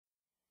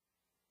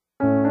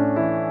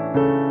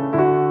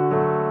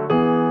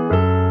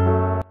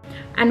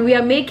and we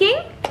are making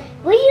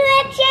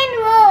resurrection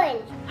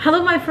roll.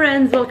 Hello my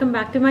friends, welcome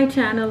back to my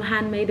channel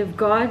Handmade of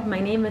God.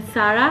 My name is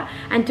Sarah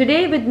and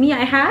today with me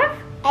I have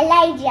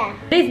Elijah.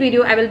 In today's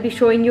video I will be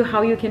showing you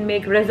how you can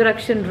make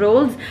resurrection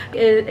rolls.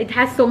 It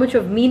has so much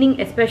of meaning,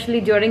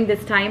 especially during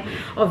this time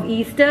of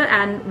Easter,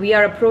 and we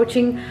are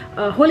approaching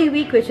Holy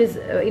Week, which is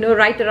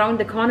right around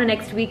the corner.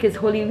 Next week is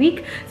Holy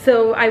Week,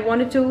 so I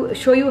wanted to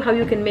show you how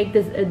you can make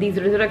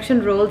these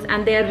resurrection rolls,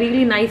 and they are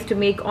really nice to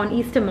make on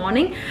Easter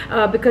morning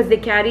because they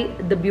carry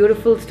the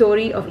beautiful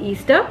story of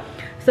Easter.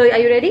 So are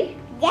you ready?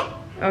 Yeah.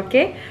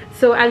 Okay,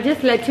 so I'll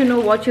just let you know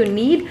what you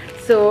need.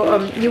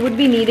 So you would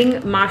be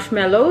needing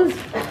marshmallows,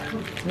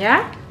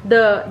 yeah,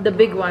 the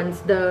big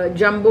ones, the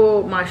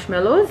jumbo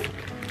marshmallows,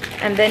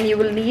 and then you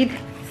will need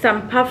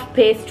some puff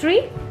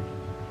pastry.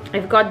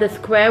 I've got the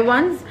square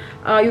ones.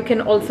 You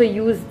can also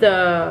use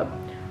the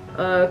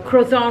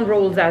croissant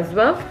rolls as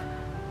well,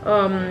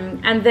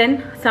 and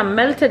then some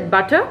melted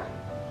butter.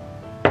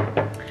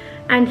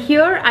 And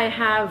here I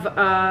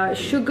have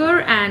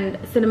sugar and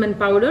cinnamon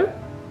powder.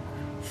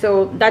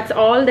 So that's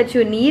all that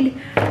you need.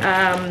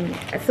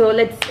 So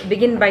let's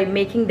begin by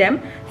making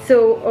them.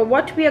 So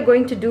what we are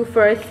going to do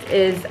first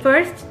is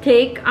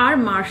take our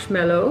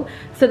marshmallow.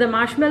 So the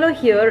marshmallow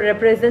here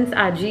represents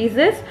our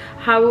Jesus,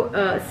 how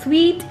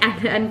sweet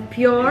and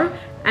pure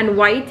and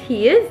white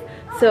he is.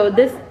 So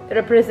this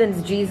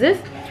represents Jesus.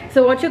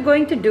 So what you're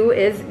going to do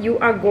is you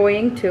are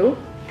going to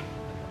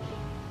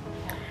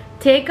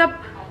take up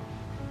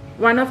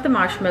one of the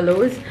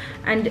marshmallows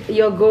and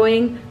you're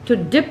going to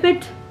dip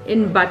it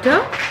in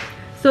butter.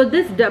 So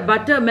this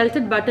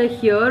melted butter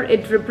here,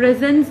 it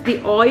represents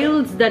the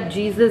oils that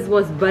Jesus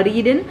was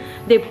buried in.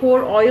 They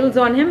pour oils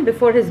on him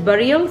before his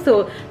burial,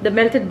 so the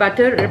melted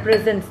butter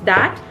represents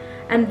that.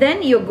 And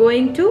then you're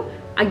going to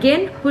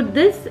again put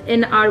this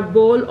in our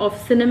bowl of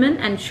cinnamon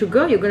and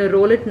sugar. You're going to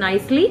roll it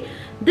nicely.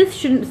 This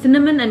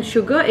cinnamon and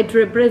sugar, it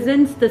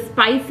represents the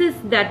spices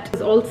that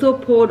was also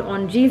poured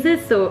on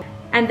Jesus.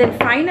 And then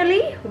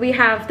finally we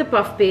have the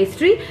puff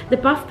pastry. The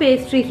puff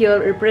pastry here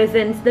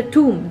represents the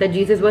tomb that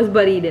Jesus was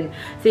buried in.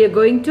 So you're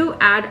going to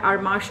add our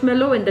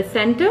marshmallow in the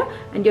center,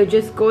 and you're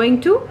just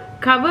going to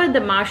cover the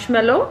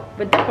marshmallow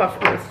with the puff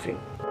pastry.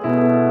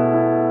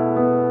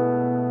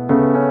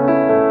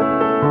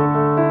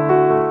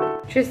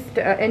 Just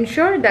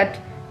ensure that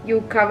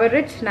you cover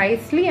it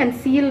nicely and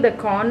seal the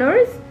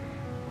corners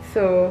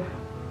so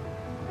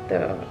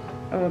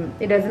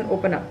it doesn't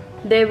open up.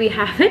 There we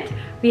have it.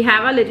 We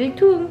have a little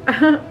tomb.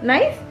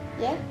 Nice.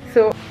 Yeah.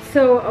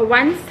 So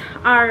once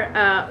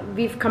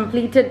we've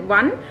completed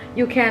one,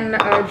 you can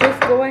just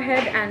go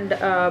ahead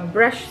and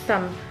brush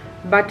some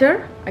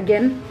butter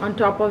again on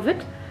top of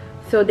it,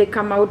 so they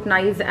come out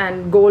nice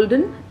and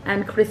golden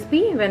and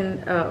crispy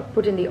when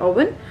put in the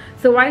oven.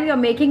 So while you're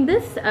making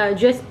this,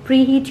 just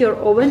preheat your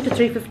oven to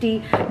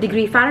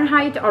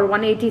 350°F or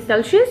 180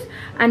 Celsius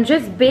and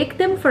just bake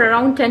them for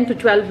around 10 to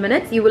 12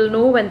 minutes. You will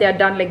know when they are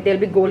done, like they'll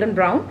be golden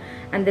brown,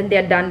 and then they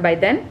are done by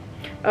then.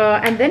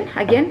 And then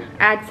again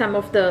add some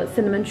of the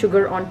cinnamon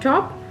sugar on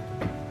top,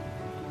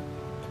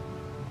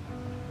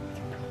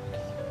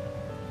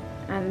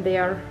 and they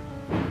are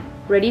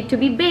ready to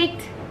be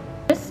baked.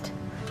 Just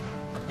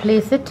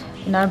place it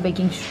in our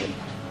baking tray.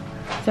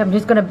 So I'm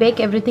just gonna bake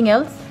everything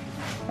else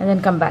and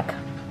then come back.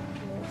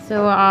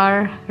 So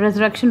our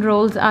resurrection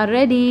rolls are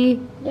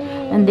ready.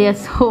 Yay. And they are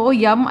so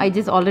yum. I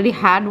just already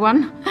had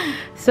one.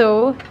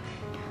 So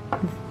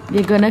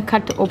we're gonna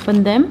cut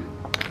open them.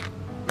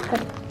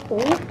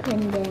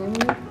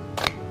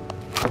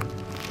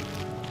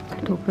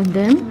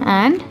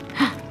 And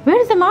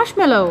where is the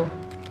marshmallow?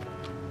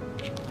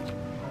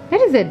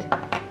 Where is it?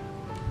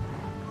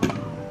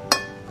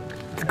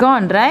 It's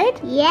gone, right?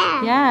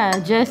 Yeah. Yeah,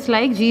 just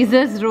like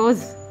Jesus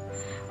rose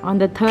on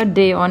the third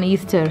day on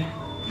Easter.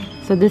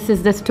 So this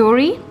is the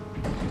story.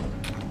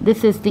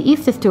 This is the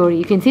Easter story.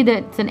 You can see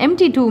that it's an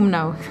empty tomb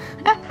now.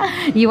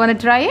 You want to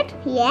try it?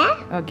 Yeah.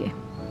 Okay.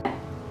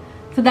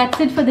 So that's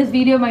it for this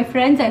video, my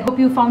friends. I hope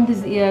you found this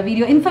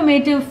video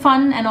informative,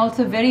 fun, and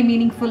also very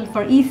meaningful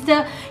for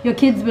Easter. Your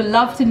kids will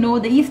love to know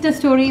the Easter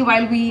story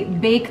while we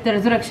bake the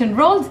resurrection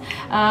rolls.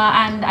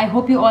 And I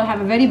hope you all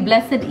have a very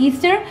blessed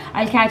Easter.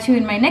 I'll catch you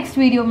in my next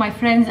video, my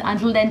friends.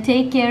 Until then,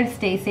 take care,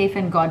 stay safe,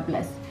 and God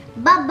bless.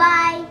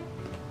 Bye-bye.